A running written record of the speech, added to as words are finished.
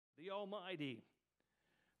the Almighty,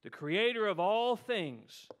 the Creator of all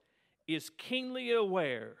things, is keenly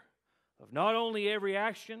aware of not only every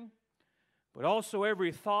action, but also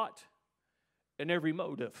every thought and every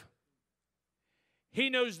motive.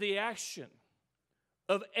 He knows the action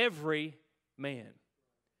of every man.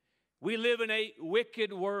 We live in a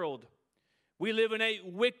wicked world. We live in a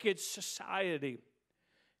wicked society.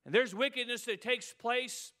 And there's wickedness that takes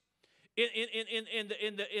place in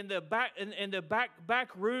the back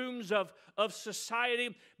rooms of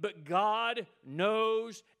society, but God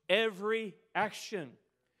knows every action.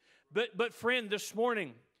 But friend, this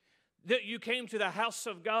morning that you came to the house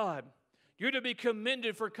of God, you're to be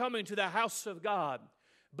commended for coming to the house of God.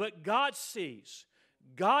 But God sees,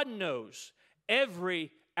 God knows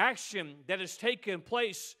every action that has taken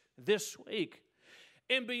place this week.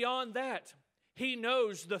 And beyond that, He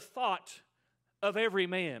knows the thought of every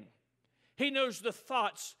man. He knows the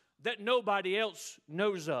thoughts that nobody else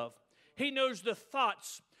knows of. He knows the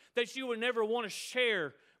thoughts that you would never want to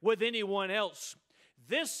share with anyone else.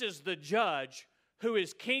 This is the judge who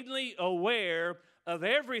is keenly aware of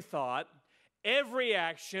every thought, every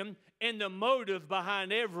action, and the motive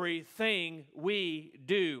behind everything we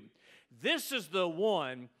do. This is the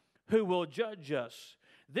one who will judge us.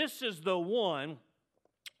 This is the one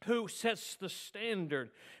who sets the standard.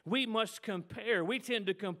 We must compare. We tend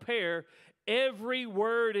to compare every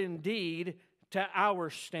word and deed to our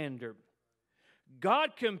standard.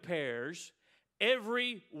 God compares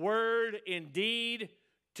every word and deed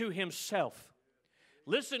to Himself.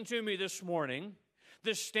 Listen to me this morning.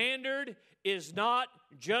 The standard is not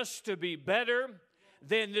just to be better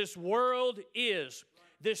than this world is.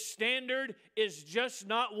 This standard is just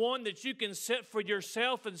not one that you can set for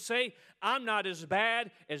yourself and say, I'm not as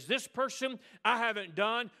bad as this person. I haven't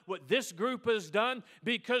done what this group has done,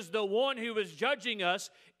 because the one who is judging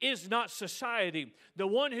us is not society. The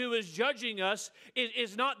one who is judging us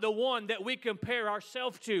is not the one that we compare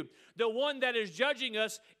ourselves to. The one that is judging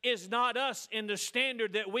us is not us in the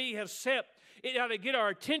standard that we have set. It ought to get our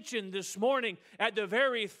attention this morning at the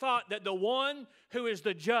very thought that the one who is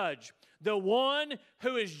the judge, the one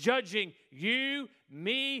who is judging you,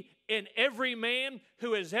 me, and every man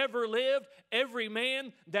who has ever lived, every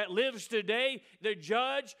man that lives today, the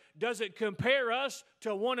judge doesn't compare us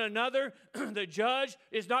to one another. The judge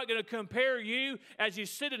is not going to compare you as you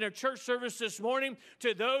sit in a church service this morning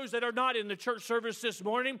to those that are not in the church service this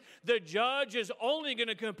morning. The judge is only going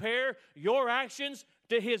to compare your actions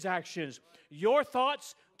to His actions, your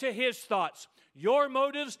thoughts to His thoughts, your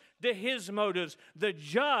motives to His motives. The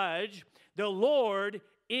judge, the Lord,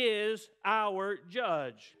 is our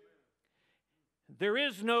judge. There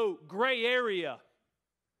is no gray area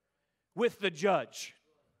with the judge.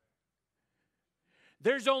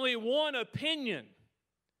 There's only one opinion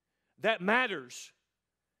that matters,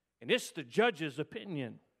 and it's the judge's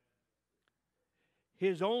opinion.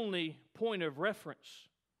 His only point of reference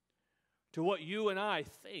to what you and I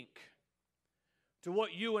think, to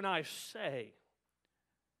what you and I say,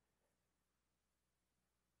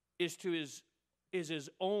 is His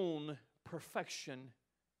own perfection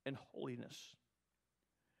and holiness.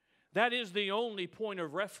 That is the only point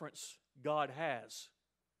of reference God has.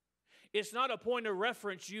 It's not a point of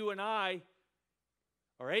reference you and I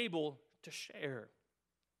are able to share.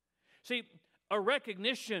 See, a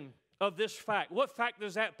recognition of this fact. What fact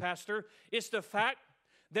is that, Pastor? It's the fact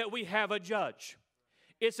that we have a judge.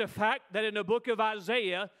 It's a fact that in the book of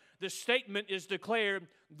Isaiah, the statement is declared,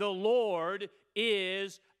 the Lord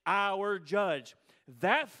is our judge.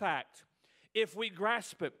 That fact, if we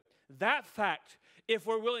grasp it, that fact, if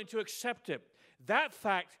we're willing to accept it, that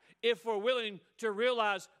fact, if we're willing to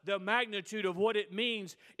realize the magnitude of what it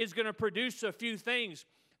means, is going to produce a few things.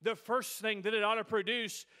 The first thing that it ought to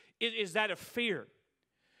produce is that of fear.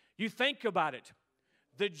 You think about it.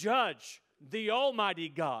 The judge, the Almighty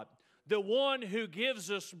God, the one who gives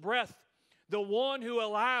us breath, the one who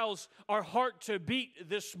allows our heart to beat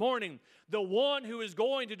this morning, the one who is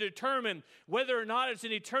going to determine whether or not it's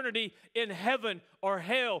an eternity in heaven or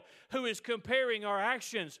hell, who is comparing our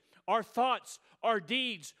actions, our thoughts, our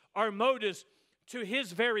deeds, our motives to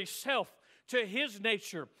His very self, to His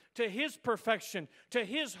nature, to His perfection, to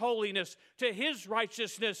His holiness, to His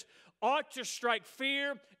righteousness, ought to strike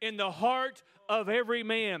fear in the heart of every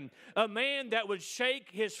man. A man that would shake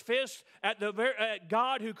his fist at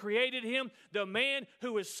God who created him, the man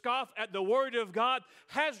who would scoff at the Word of God,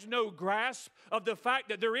 has no grasp of the fact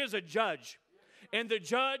that there is a judge. And the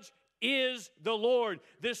judge is the Lord.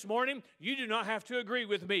 This morning, you do not have to agree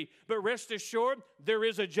with me, but rest assured, there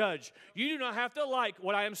is a judge. You do not have to like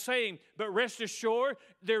what I am saying, but rest assured,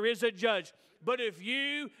 there is a judge. But if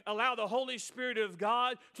you allow the Holy Spirit of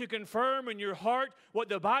God to confirm in your heart what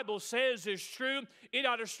the Bible says is true, it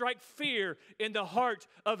ought to strike fear in the heart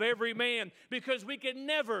of every man, because we can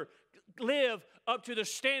never live up to the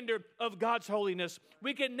standard of God's holiness.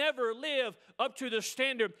 We can never live up to the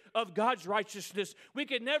standard of God's righteousness. We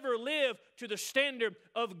can never live to the standard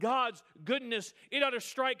of God's goodness. It ought to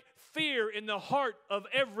strike fear in the heart of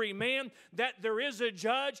every man that there is a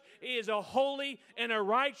judge. He is a holy and a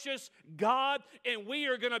righteous God, and we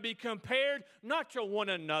are going to be compared not to one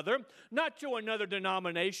another, not to another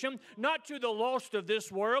denomination, not to the lost of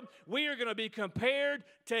this world. We are going to be compared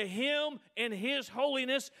to Him and His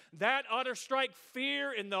holiness. That ought to strike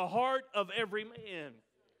fear in the heart of every man.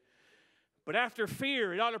 But after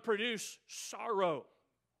fear, it ought to produce sorrow.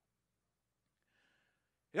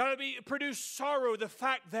 It ought to produce sorrow, the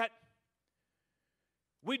fact that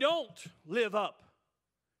we don't live up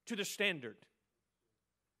to the standard.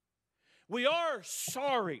 We are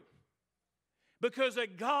sorry because a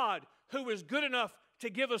God who is good enough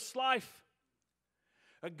to give us life,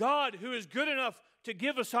 a God who is good enough to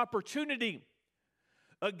give us opportunity,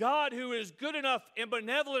 a God who is good enough and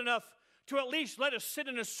benevolent enough to at least let us sit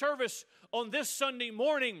in a service on this Sunday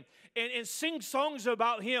morning and sing songs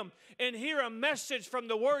about Him and hear a message from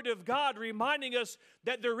the Word of God reminding us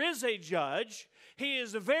that there is a judge. He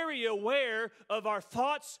is very aware of our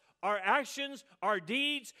thoughts, our actions, our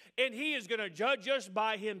deeds, and He is going to judge us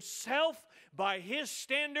by Himself, by His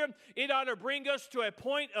standard. It ought to bring us to a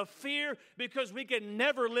point of fear because we can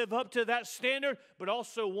never live up to that standard, but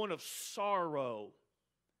also one of sorrow.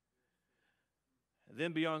 And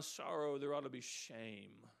then beyond sorrow, there ought to be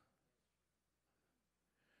shame.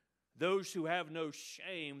 Those who have no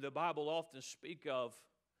shame, the Bible often speak of.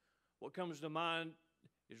 What comes to mind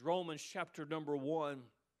is Romans chapter number 1.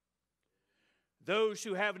 Those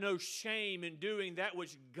who have no shame in doing that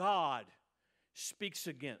which God speaks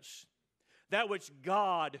against, that which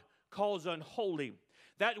God calls unholy,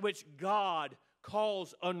 that which God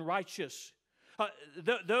calls unrighteous.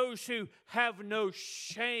 Those who have no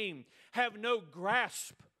shame, have no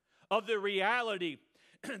grasp of the reality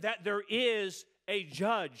that there is a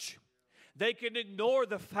judge. They can ignore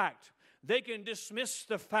the fact. They can dismiss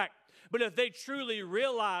the fact. But if they truly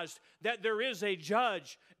realized that there is a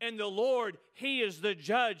judge and the Lord, He is the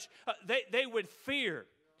judge, they would fear.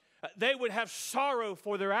 They would have sorrow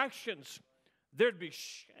for their actions. There'd be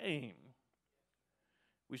shame.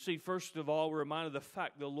 We see, first of all, we're reminded of the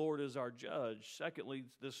fact the Lord is our judge. Secondly,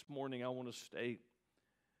 this morning I want to state,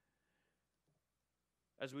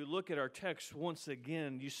 as we look at our text once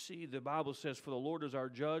again, you see the Bible says, for the Lord is our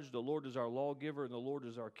judge, the Lord is our lawgiver, and the Lord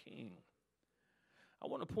is our king. I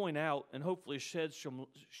want to point out and hopefully shed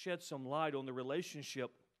some light on the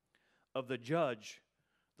relationship of the judge,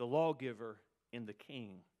 the lawgiver, and the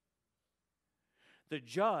king. The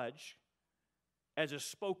judge, as is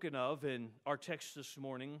spoken of in our text this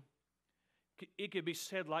morning, it could be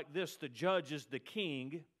said like this: the judge is the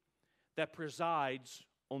king that presides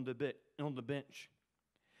on the bench.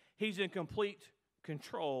 He's in complete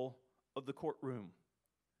control of the courtroom.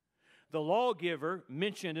 The lawgiver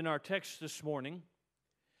mentioned in our text this morning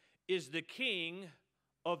is the king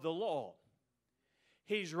of the law.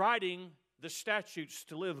 He's writing the statutes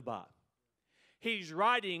to live by. He's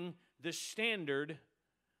writing the standard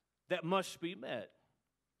that must be met.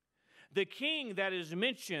 The king that is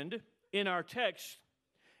mentioned in our text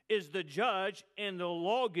is the judge and the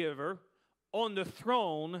lawgiver on the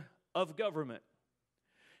throne of government.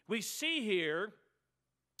 We see here,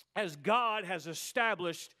 as God has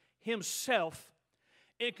established Himself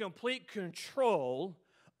in complete control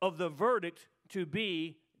of the verdict to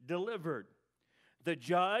be delivered. The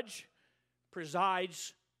judge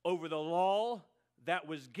presides over the law that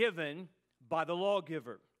was given by the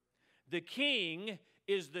lawgiver. The king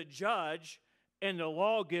is the judge and the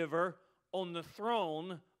lawgiver on the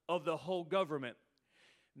throne of the whole government.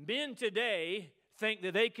 Men today think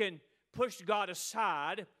that they can push God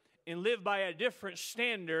aside and live by a different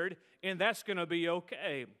standard, and that's going to be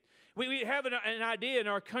okay. We have an idea in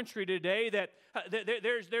our country today that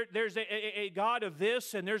there's a God of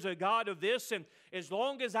this and there's a God of this, and as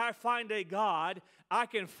long as I find a God, I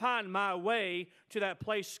can find my way to that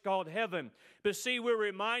place called heaven. But see, we're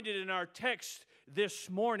reminded in our text this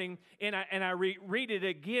morning, and I read it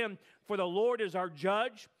again, for the Lord is our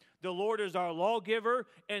judge, the Lord is our lawgiver,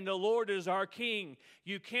 and the Lord is our king.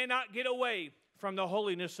 You cannot get away from the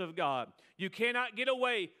holiness of God. You cannot get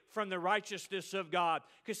away from the righteousness of God.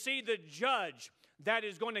 Because see, the judge that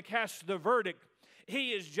is going to cast the verdict, he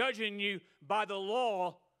is judging you by the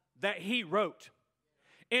law that he wrote.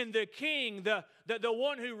 And the king, the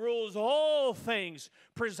one who rules all things,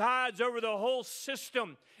 presides over the whole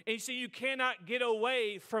system. And you see, you cannot get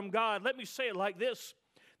away from God. Let me say it like this.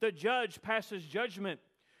 The judge passes judgment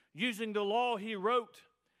using the law he wrote.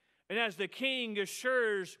 And as the king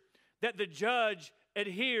assures that the judge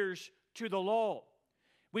adheres to the law.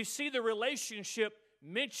 We see the relationship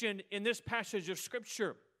mentioned in this passage of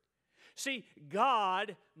Scripture. See,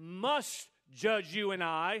 God must judge you and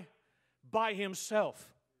I by Himself.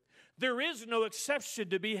 There is no exception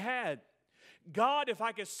to be had. God, if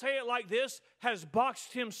I could say it like this, has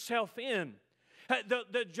boxed Himself in.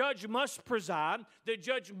 The judge must preside. The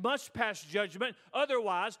judge must pass judgment.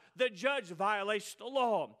 Otherwise, the judge violates the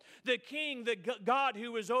law. The king, the God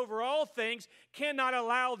who is over all things, cannot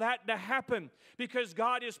allow that to happen because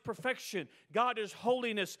God is perfection. God is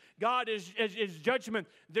holiness. God is judgment.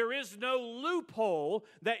 There is no loophole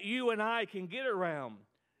that you and I can get around.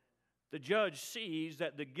 The judge sees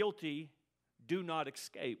that the guilty do not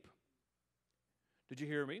escape. Did you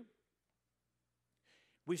hear me?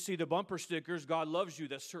 We see the bumper stickers, God loves you.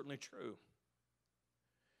 That's certainly true.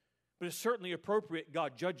 But it's certainly appropriate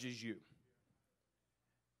God judges you.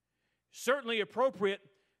 Certainly appropriate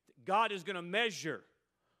God is going to measure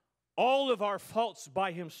all of our faults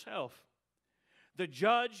by Himself. The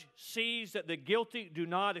judge sees that the guilty do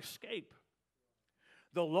not escape.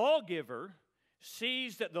 The lawgiver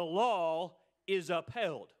sees that the law is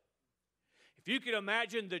upheld. If you can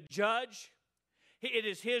imagine the judge, it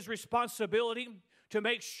is his responsibility to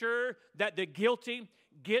make sure that the guilty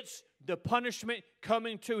gets the punishment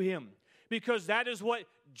coming to him, because that is what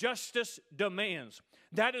justice demands.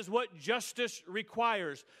 That is what justice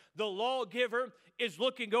requires. The lawgiver is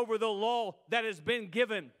looking over the law that has been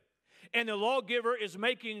given, and the lawgiver is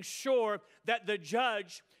making sure that the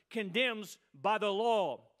judge condemns by the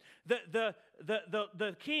law.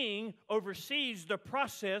 The king oversees the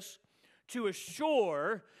process to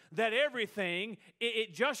assure that everything,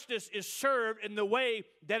 justice is served in the way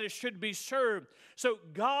that it should be served. So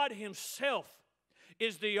God Himself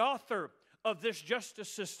is the author of this justice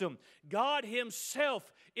system. God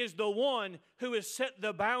Himself is the one who has set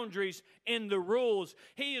the boundaries and the rules.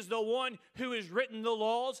 He is the one who has written the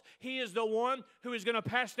laws. He is the one who is going to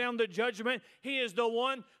pass down the judgment. He is the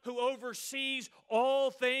one who oversees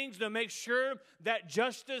all things to make sure that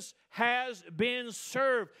justice has been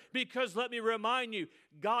served. Because let me remind you,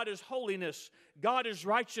 God is holiness. God is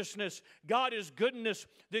righteousness. God is goodness.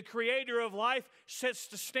 The Creator of life sets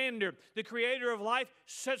the standard. The Creator of life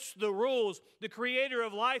sets the rules. The Creator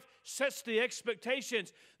of life sets the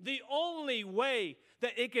expectations. The only way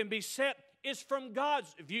that it can be set is from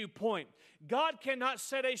God's viewpoint. God cannot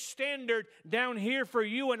set a standard down here for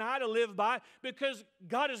you and I to live by, because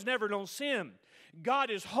God has never known sin. God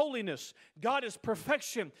is holiness. God is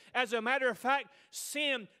perfection. As a matter of fact,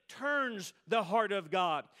 sin turns the heart of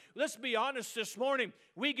God. Let's be honest this morning.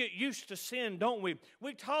 We get used to sin, don't we?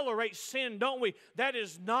 We tolerate sin, don't we? That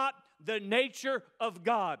is not the nature of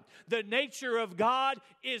God. The nature of God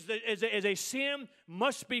is a sin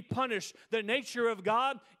must be punished. The nature of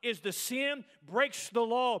God is the sin breaks the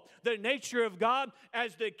law. The nature of God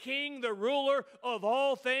as the king, the ruler of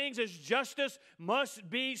all things, is justice must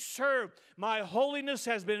be served. My holiness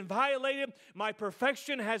has been violated. My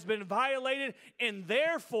perfection has been violated. And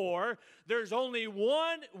therefore, there's only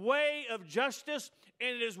one way of justice,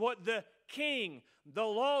 and it is what the king, the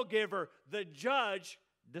lawgiver, the judge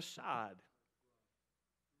decide.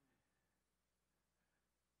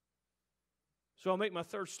 So I'll make my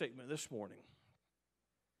third statement this morning.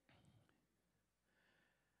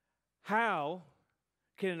 How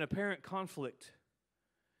can an apparent conflict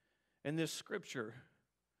in this scripture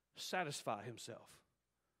satisfy itself?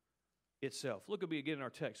 Look at me again in our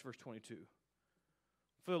text, verse 22.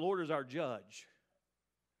 For the Lord is our judge.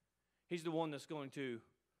 He's the one that's going to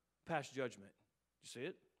pass judgment. You see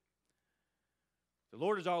it? The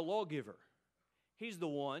Lord is our lawgiver. He's the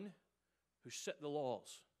one who set the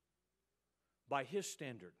laws by His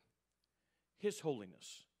standard, His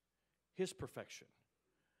holiness, His perfection.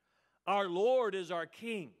 Our Lord is our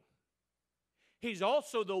King. He's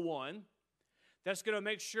also the one that's going to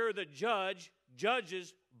make sure the judge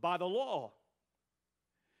judges by the law.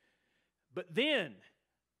 But then,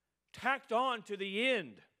 tacked on to the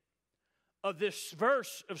end of this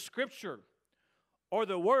verse of Scripture are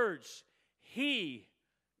the words, He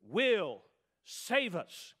will save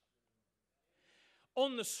us.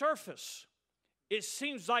 On the surface, it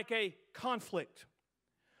seems like a conflict.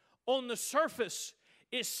 On the surface,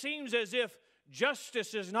 it seems as if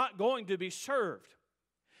justice is not going to be served.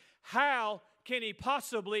 How can He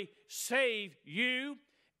possibly save you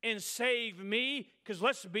and save me? Because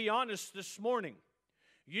let's be honest this morning.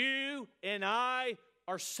 You and I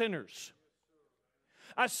are sinners.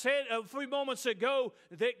 I said a few moments ago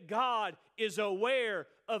that God is aware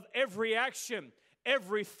of every action,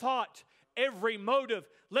 every thought, every motive.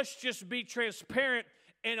 Let's just be transparent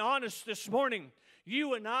and honest this morning.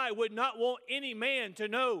 You and I would not want any man to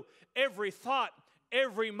know every thought,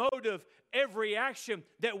 every motive, every action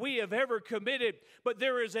that we have ever committed. But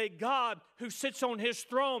there is a God who sits on His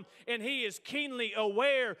throne, and He is keenly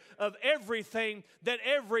aware of everything that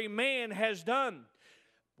every man has done.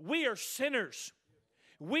 We are sinners.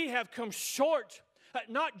 We have come short,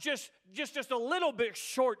 not just a little bit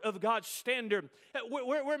short of God's standard.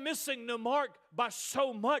 We're missing the mark by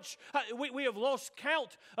so much. We have lost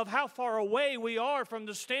count of how far away we are from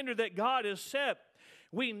the standard that God has set.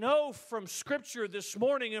 We know from Scripture this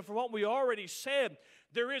morning and from what we already said,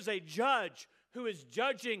 there is a judge who is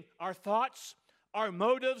judging our thoughts, our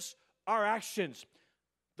motives, our actions.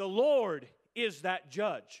 The Lord is that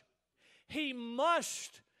judge. He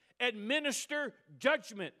must administer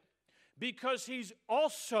judgment because He's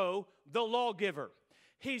also the lawgiver.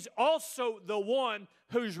 He's also the one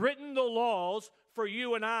who's written the laws for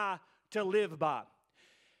you and I to live by.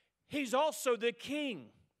 He's also the king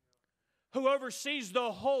who oversees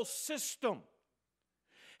the whole system.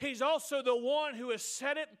 He's also the one who has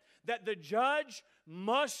said it that the judge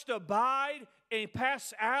must abide and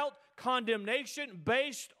pass out condemnation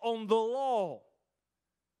based on the law.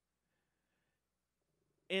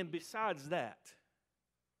 And besides that,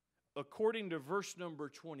 according to verse number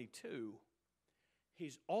 22,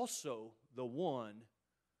 He's also the one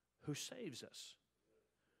who saves us.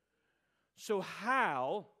 So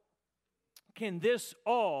how can this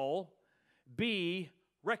all be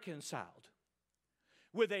reconciled?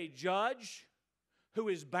 With a judge who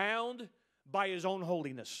is bound by his own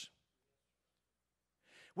holiness.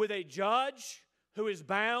 With a judge who is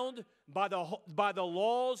bound by the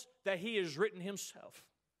laws that he has written himself.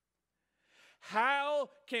 How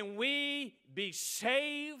can we be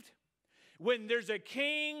saved when there's a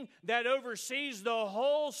king that oversees the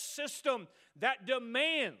whole system that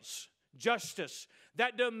demands justice,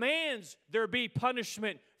 that demands there be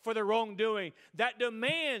punishment for the wrongdoing, that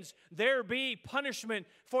demands there be punishment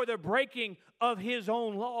for the breaking of his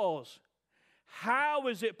own laws? How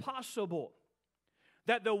is it possible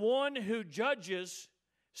that the one who judges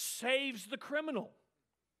saves the criminal?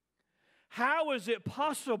 How is it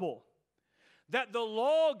possible that the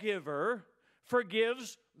lawgiver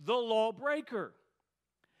forgives the lawbreaker?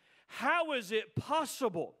 How is it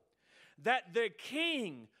possible that the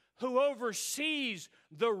king who oversees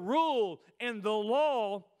the rule and the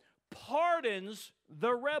law pardons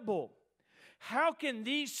the rebel? How can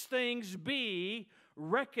these things be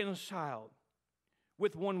reconciled?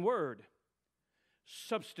 With one word: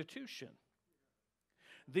 substitution.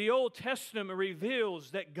 The Old Testament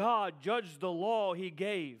reveals that God judged the law He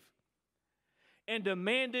gave and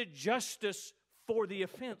demanded justice for the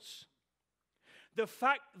offense. The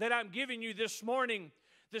fact that I'm giving you this morning,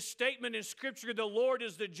 the statement in Scripture, the Lord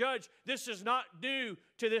is the judge, this is not new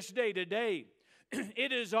to this day today.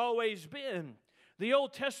 It has always been. The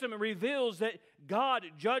Old Testament reveals that God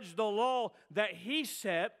judged the law that He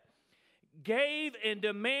set, gave and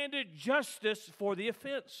demanded justice for the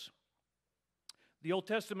offense. The Old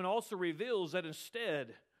Testament also reveals that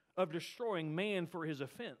instead of destroying man for his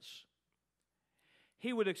offense,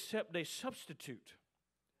 He would accept a substitute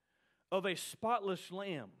of a spotless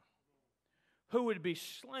lamb who would be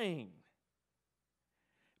slain,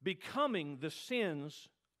 becoming the sins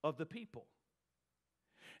of the people.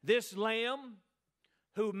 This lamb,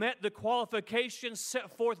 who met the qualifications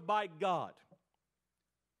set forth by God,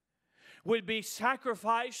 would be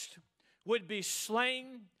sacrificed, would be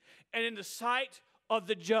slain, and in the sight of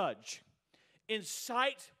the judge, in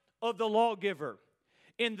sight of the lawgiver,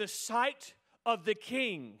 in the sight of the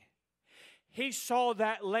king, he saw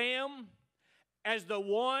that lamb as the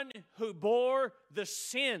one who bore the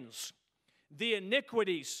sins, the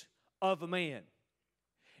iniquities of man.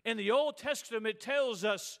 And the Old Testament tells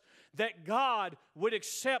us that God would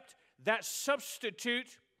accept that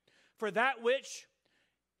substitute for that which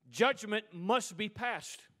judgment must be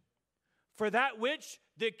passed, for that which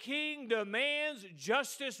the king demands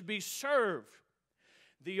justice be served.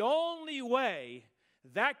 The only way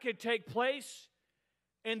that could take place,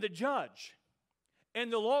 and the judge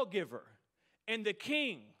and the lawgiver and the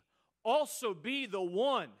king also be the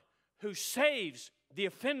one who saves the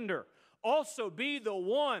offender, also be the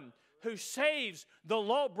one who saves the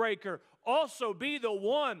lawbreaker, also be the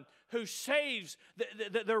one who saves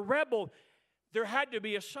the rebel. There had to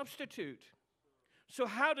be a substitute. So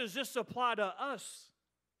how does this apply to us?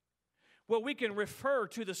 Well, we can refer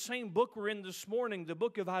to the same book we're in this morning, the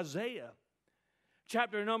book of Isaiah,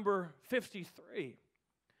 chapter number 53,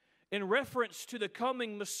 in reference to the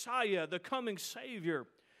coming Messiah, the coming Savior.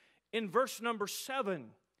 In verse number 7,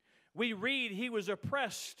 we read, He was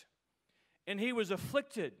oppressed and He was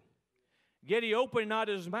afflicted, yet He opened not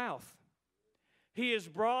His mouth. He is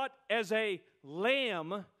brought as a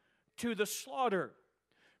lamb to the slaughter.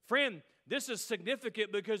 Friend, this is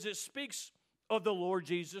significant because it speaks of the Lord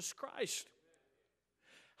Jesus Christ.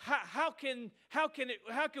 How can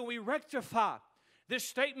we rectify this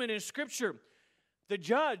statement in Scripture? The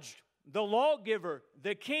judge, the lawgiver,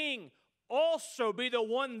 the king also be the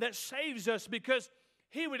one that saves us, because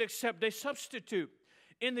He would accept a substitute.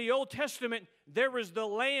 In the Old Testament, there was the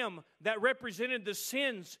lamb that represented the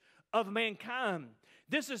sins of mankind.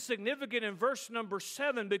 This is significant in verse number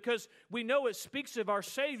 7 because we know it speaks of our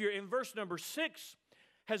Savior. In verse number 6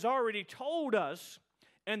 has already told us,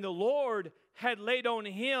 and the Lord had laid on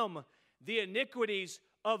Him the iniquities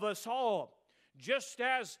of us all. Just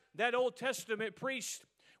as that Old Testament priest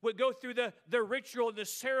would go through the ritual, the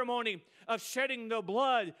ceremony of shedding the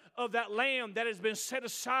blood of that lamb that has been set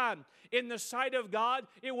aside. In the sight of God,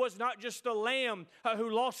 it was not just the lamb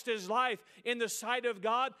who lost his life. In the sight of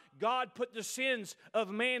God, God put the sins of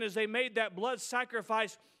man as they made that blood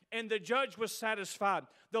sacrifice, and the judge was satisfied.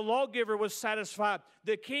 The lawgiver was satisfied.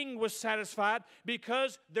 The king was satisfied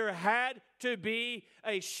because there had to be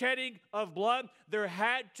a shedding of blood. There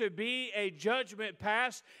had to be a judgment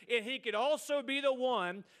passed. And He could also be the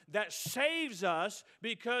one that saves us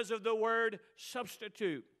because of the word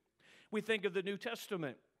substitute. We think of the New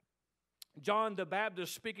Testament. John the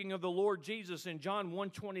Baptist, speaking of the Lord Jesus in John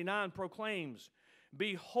 1:29, proclaims,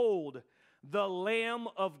 Behold, the Lamb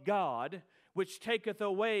of God, which taketh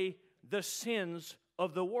away the sins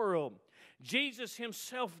of the world. Jesus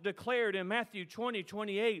Himself declared in Matthew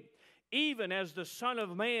 20:28, even as the Son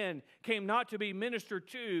of Man came not to be ministered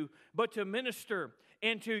to, but to minister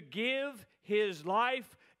and to give His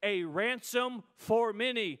life a ransom for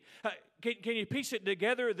many. Can you piece it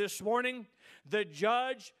together this morning? The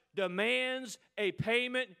judge demands a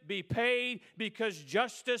payment be paid because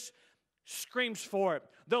justice screams for it.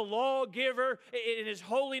 The lawgiver in His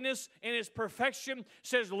holiness and His perfection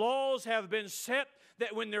says laws have been set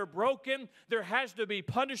that when they're broken, there has to be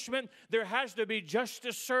punishment. There has to be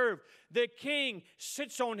justice served. The king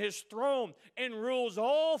sits on his throne and rules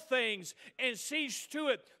all things and sees to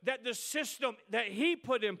it that the system that He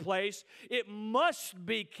put in place, it must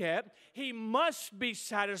be kept. He must be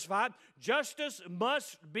satisfied. Justice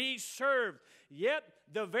must be served. Yet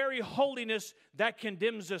the very holiness that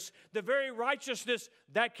condemns us, the very righteousness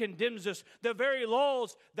that condemns us, the very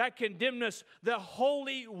laws that condemn us, the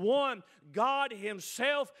Holy One, God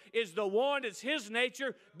Himself, is the one, it's His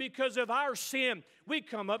nature. Because of our sin, we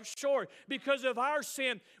come up short. Because of our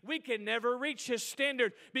sin, we can never reach His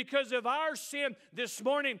standard. Because of our sin this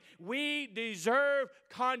morning, we deserve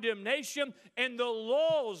condemnation, and the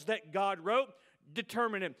laws that God wrote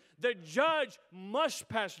determine it. The judge must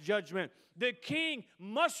pass judgment. The king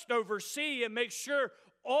must oversee and make sure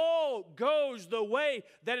all goes the way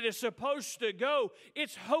that it is supposed to go.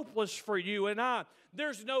 It's hopeless for you and I.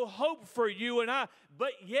 There's no hope for you and I.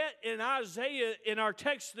 But yet in Isaiah, in our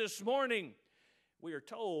text this morning, we are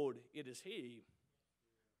told it is He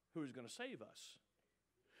who is going to save us.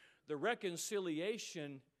 The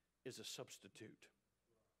reconciliation is a substitute.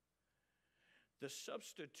 The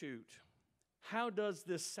substitute, how does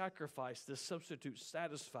this sacrifice, this substitute,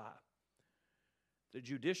 satisfy the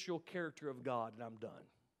judicial character of God? And I'm done.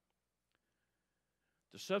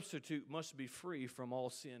 The substitute must be free from all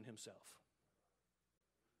sin himself,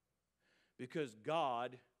 because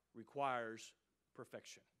God requires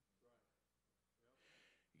perfection.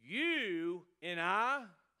 You and I,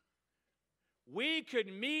 we could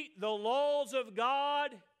meet the laws of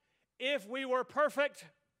God if we were perfect.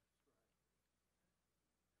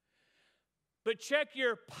 But check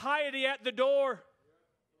your piety at the door.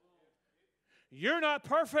 You're not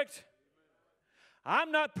perfect.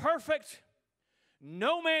 I'm not perfect.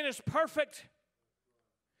 No man is perfect.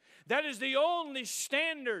 That is the only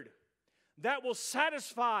standard that will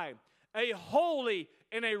satisfy a holy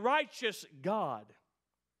and a righteous God.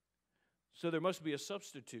 So there must be a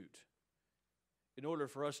substitute in order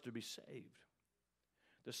for us to be saved.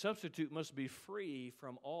 The substitute must be free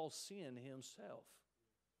from all sin himself.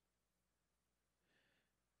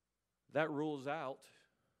 That rules out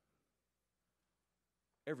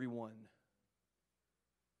everyone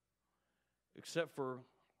except for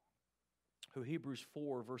who Hebrews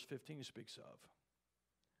 4 verse 15 speaks of.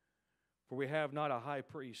 For we have not a high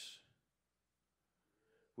priest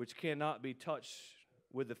which cannot be touched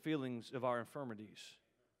with the feelings of our infirmities,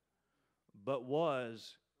 but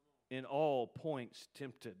was in all points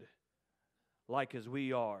tempted, like as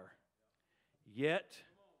we are, yet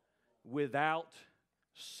without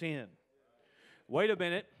sin. Wait a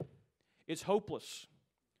minute. It's hopeless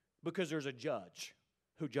because there's a judge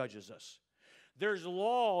who judges us. There's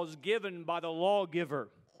laws given by the lawgiver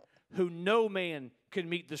who no man can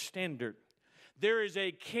meet the standard. There is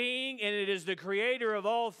a king, and it is the creator of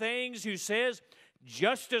all things, who says,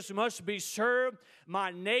 justice must be served.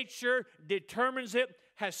 My nature determines it,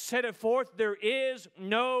 has set it forth. There is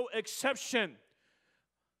no exception.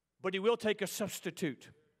 But he will take a substitute.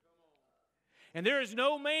 And there is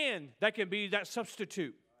no man that can be that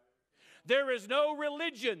substitute. There is no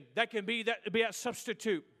religion that can be that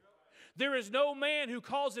substitute. There is no man who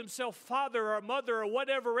calls himself father or mother or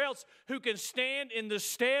whatever else who can stand in the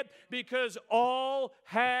stead, because all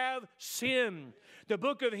have sinned. The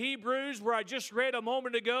book of Hebrews, where I just read a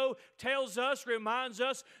moment ago, tells us, reminds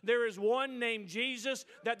us, there is one named Jesus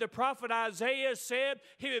that the prophet Isaiah said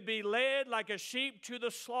he would be led like a sheep to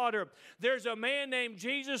the slaughter. There's a man named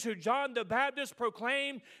Jesus who John the Baptist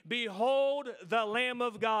proclaimed, behold the Lamb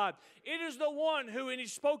of God. It is the one who, when he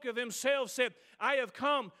spoke of himself, said, I have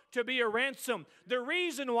come to be a ransom. The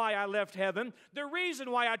reason why I left heaven, the reason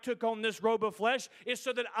why I took on this robe of flesh, is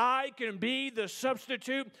so that I can be the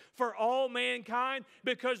substitute for all mankind,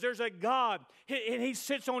 because there's a God, and he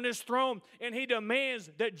sits on his throne, and he demands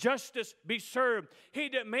that justice be served. He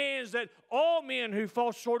demands that all men who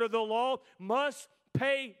fall short of the law must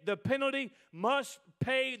pay the penalty, must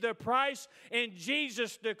pay the price. And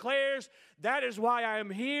Jesus declares, that is why I am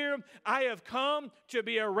here. I have come to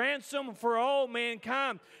be a ransom for all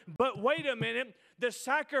mankind. But wait a minute, the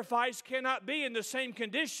sacrifice cannot be in the same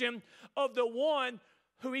condition of the one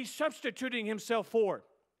who he's substituting himself for.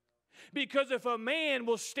 Because if a man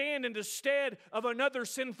will stand in the stead of another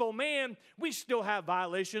sinful man, we still have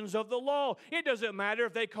violations of the law. It doesn't matter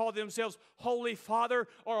if they call themselves Holy Father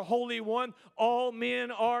or Holy One. All men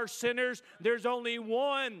are sinners. There's only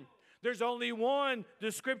one. There's only one.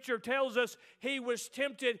 The Scripture tells us he was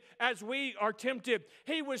tempted as we are tempted.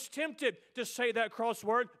 He was tempted to say that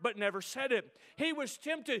crossword, but never said it. He was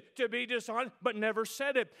tempted to be dishonest, but never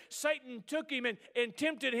said it. Satan took him and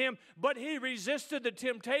tempted him, but he resisted the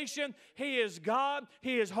temptation. He is God.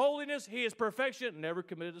 He is holiness. He is perfection. Never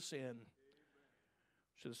committed a sin.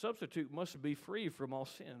 So the substitute must be free from all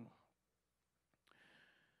sin.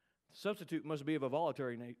 The substitute must be of a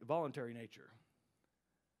voluntary nature.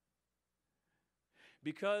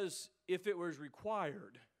 Because if it was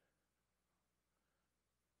required,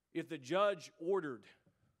 if the judge ordered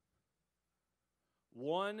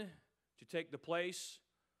one to take the place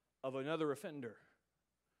of another offender,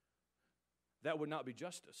 that would not be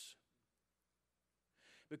justice.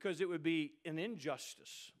 Because it would be an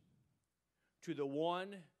injustice to the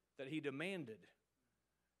one that he demanded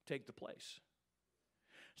take the place.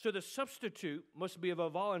 So the substitute must be of a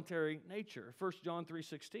voluntary nature. 1 John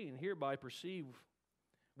 3:16, hereby perceive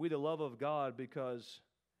we the love of God, because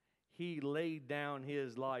he laid down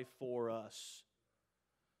his life for us.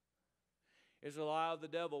 It's a lie of the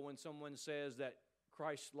devil when someone says that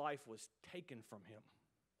Christ's life was taken from him.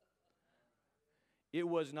 It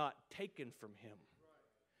was not taken from him.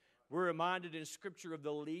 We're reminded in Scripture of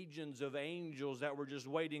the legions of angels that were just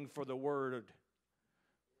waiting for the word.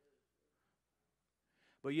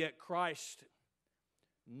 But yet Christ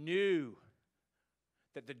knew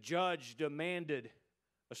that the judge demanded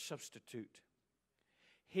a substitute.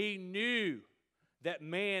 He knew that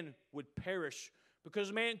man would perish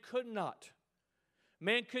because man could not.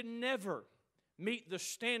 Man could never meet the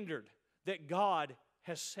standard that God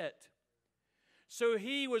has set. So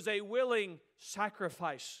he was a willing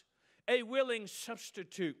sacrifice, a willing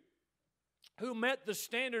substitute who met the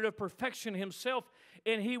standard of perfection himself,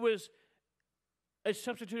 and he was a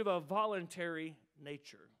substitute of a voluntary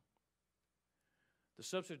nature. The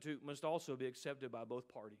substitute must also be accepted by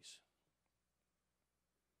both parties.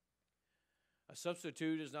 A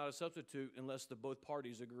substitute is not a substitute unless both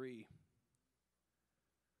parties agree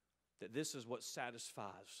that this is what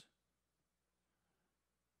satisfies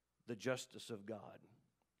the justice of God.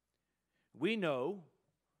 We know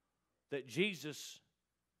that Jesus,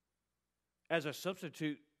 as a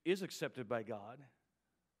substitute, is accepted by God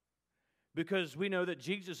because we know that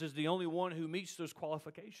Jesus is the only one who meets those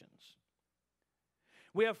qualifications.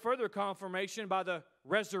 We have further confirmation by the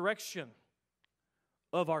resurrection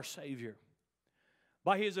of our Savior,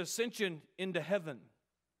 by his ascension into heaven,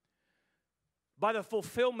 by the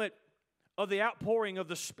fulfillment of the outpouring of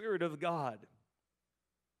the Spirit of God.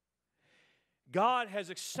 God has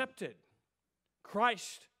accepted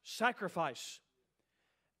Christ's sacrifice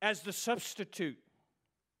as the substitute.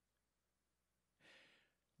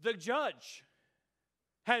 The judge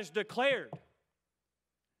has declared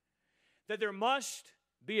that there must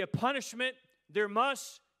be a punishment, there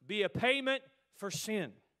must be a payment for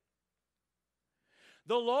sin.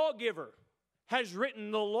 The lawgiver has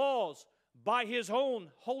written the laws by His own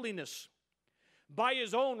holiness, by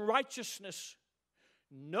His own righteousness.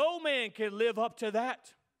 No man can live up to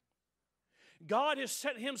that. God has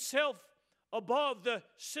set Himself above the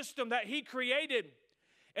system that He created,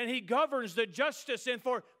 and He governs the justice. And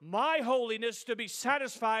for my holiness to be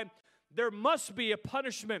satisfied, there must be a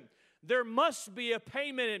punishment. There must be a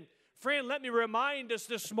payment. And friend, let me remind us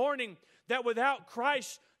this morning that without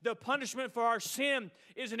Christ, the punishment for our sin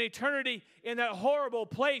is an eternity in that horrible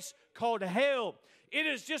place called hell. It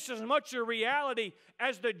is just as much a reality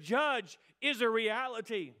as the judge is a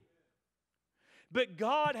reality. But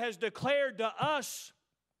God has declared to us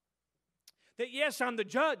that yes, I'm the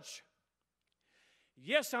judge.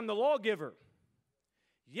 Yes, I'm the lawgiver.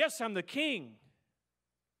 Yes, I'm the king.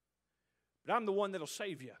 But I'm the one that'll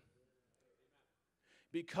save you.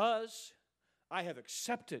 Because I have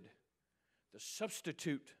accepted the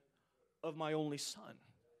substitute of my only Son.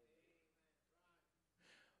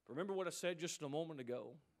 Remember what I said just a moment ago?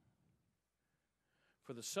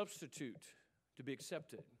 For the substitute to be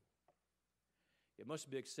accepted, it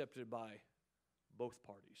must be accepted by both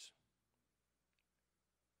parties.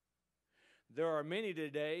 There are many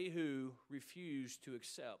today who refuse to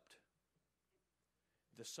accept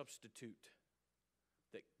the substitute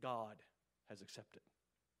that God has accepted.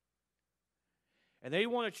 And they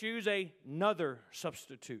want to choose another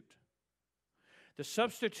substitute. The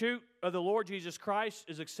substitute of the Lord Jesus Christ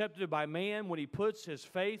is accepted by man when he puts his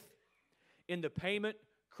faith in the payment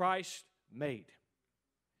Christ made.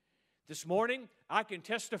 This morning, I can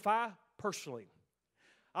testify personally.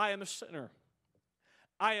 I am a sinner.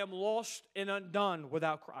 I am lost and undone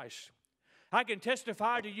without Christ. I can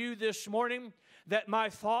testify to you this morning that my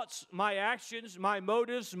thoughts, my actions, my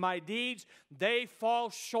motives, my deeds, they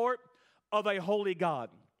fall short of a holy God.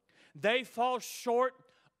 They fall short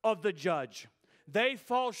of the judge. They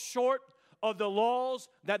fall short of the laws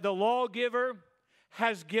that the lawgiver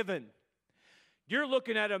has given. You're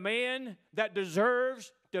looking at a man that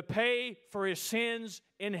deserves to pay for his sins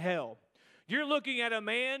in hell. You're looking at a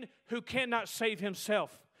man who cannot save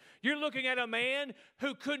himself. You're looking at a man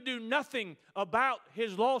who could do nothing about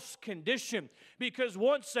his lost condition, because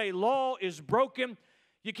once a law is broken,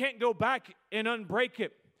 you can't go back and unbreak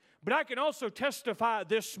it. But I can also testify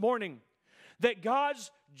this morning that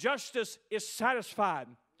God's justice is satisfied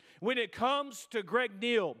when it comes to Greg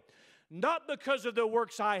Neal, not because of the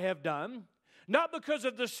works I have done, not because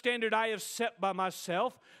of the standard I have set by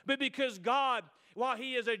myself, but because God, while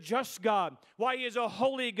He is a just God, while He is a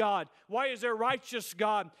holy God, while He is a righteous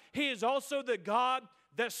God, He is also the God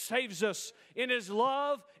that saves us. In His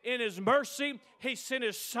love, in His mercy, He sent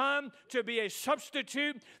His Son to be a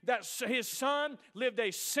substitute, that His Son lived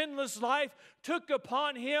a sinless life, took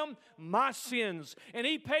upon Him my sins, and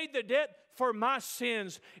He paid the debt for my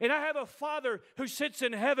sins. And I have a Father who sits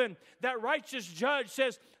in heaven. That righteous judge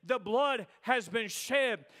says, the blood has been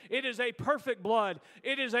shed. It is a perfect blood.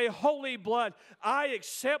 It is a holy blood. I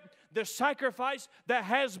accept the sacrifice that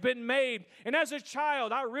has been made. And as a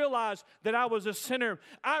child, I realized that I was a sinner.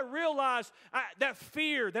 I realized that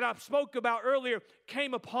fear that I spoke about earlier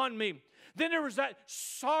came upon me. Then there was that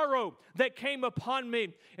sorrow that came upon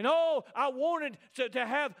me. And I wanted to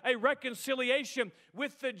have a reconciliation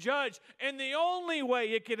with the judge. And the only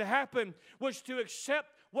way it could happen was to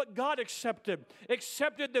accept what God accepted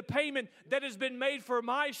the payment that has been made for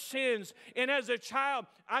my sins. And as a child,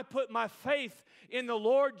 I put my faith in the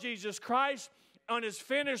Lord Jesus Christ, on His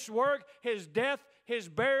finished work, His death, His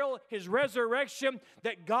burial, His resurrection,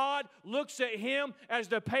 that God looks at Him as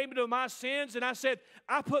the payment of my sins. And I said,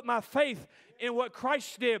 I put my faith in what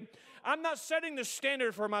Christ did. I'm not setting the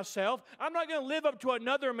standard for myself. I'm not going to live up to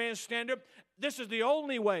another man's standard. This is the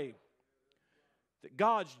only way that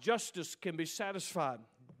God's justice can be satisfied.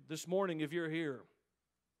 This morning, if you're here,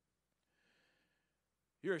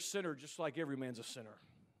 you're a sinner just like every man's a sinner.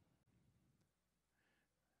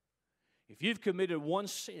 If you've committed one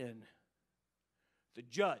sin, the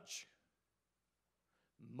judge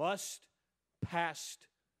must pass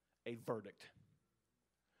a verdict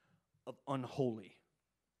of unholy,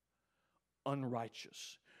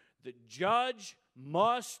 unrighteous. The judge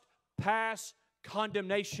must pass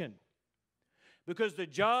condemnation, because the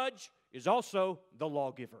judge is also the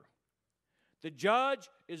lawgiver. The judge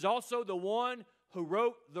is also the one who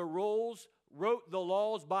wrote the rules, wrote the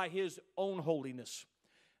laws by His own holiness,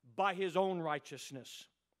 by His own righteousness.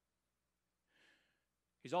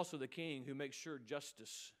 He's also the king who makes sure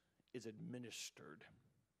justice is administered.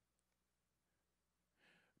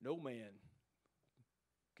 No man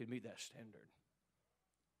can meet that standard.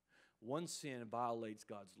 One sin violates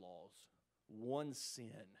God's laws. One sin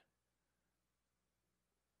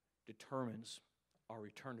determines our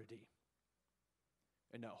eternity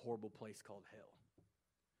in that horrible place called hell.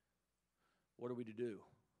 What are we to do?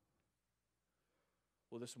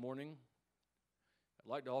 Well, this morning, I'd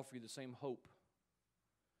like to offer you the same hope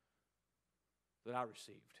that I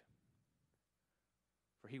received.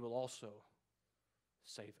 For He will also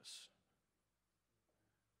save us.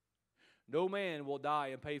 No man will die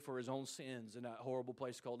and pay for his own sins in that horrible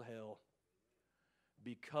place called hell,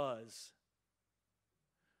 because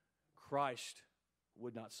Christ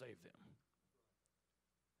would not save them.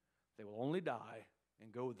 They will only die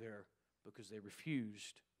and go there because they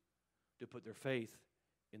refused to put their faith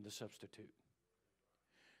in the substitute.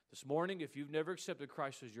 This morning, if you've never accepted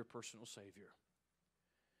Christ as your personal Savior,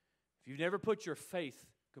 if you've never put your faith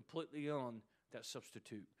completely on that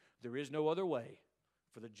substitute, there is no other way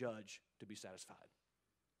for the judge to be satisfied.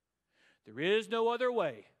 There is no other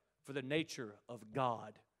way for the nature of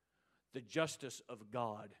God, the justice of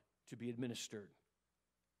God, to be administered,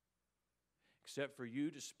 except for you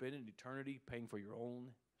to spend an eternity paying for your own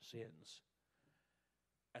sins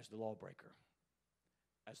as the lawbreaker,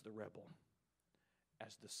 as the rebel,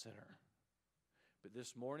 as the sinner. But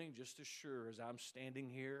this morning, just as sure as I'm standing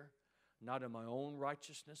here, not in my own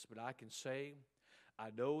righteousness, but I can say, I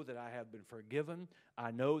know that I have been forgiven.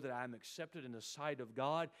 I know that I am accepted in the sight of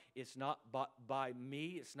God. It's not by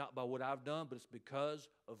me. It's not by what I've done, but it's because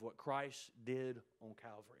of what Christ did on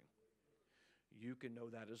Calvary. You can know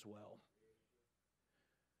that as well.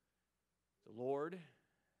 The Lord,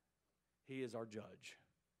 He is our judge.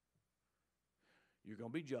 You're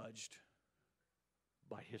going to be judged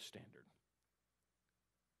by His standard.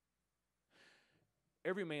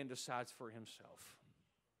 Every man decides for himself.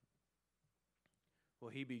 Will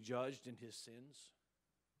he be judged in his sins?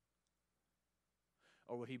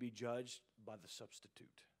 Or will he be judged by the substitute?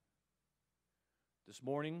 This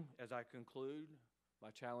morning, as I conclude, my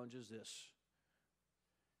challenge is this.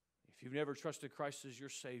 If you've never trusted Christ as your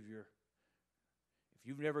Savior, if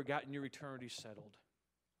you've never gotten your eternity settled,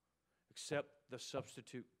 accept the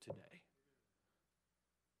substitute today.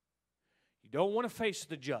 You don't want to face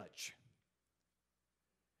the judge.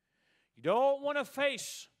 You don't want to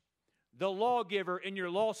face the lawgiver in your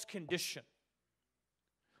lost condition.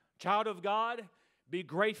 Child of God, be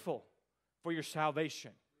grateful for your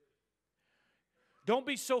salvation. Don't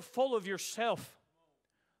be so full of yourself,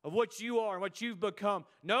 of what you are and what you've become.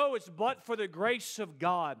 No, it's but for the grace of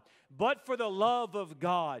God, but for the love of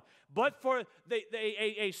God, but for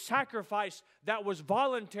a sacrifice that was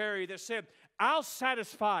voluntary, that said, I'll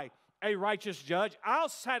satisfy a righteous judge. I'll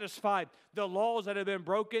satisfy the laws that have been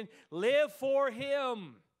broken. Live for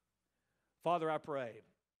Him. Father, I pray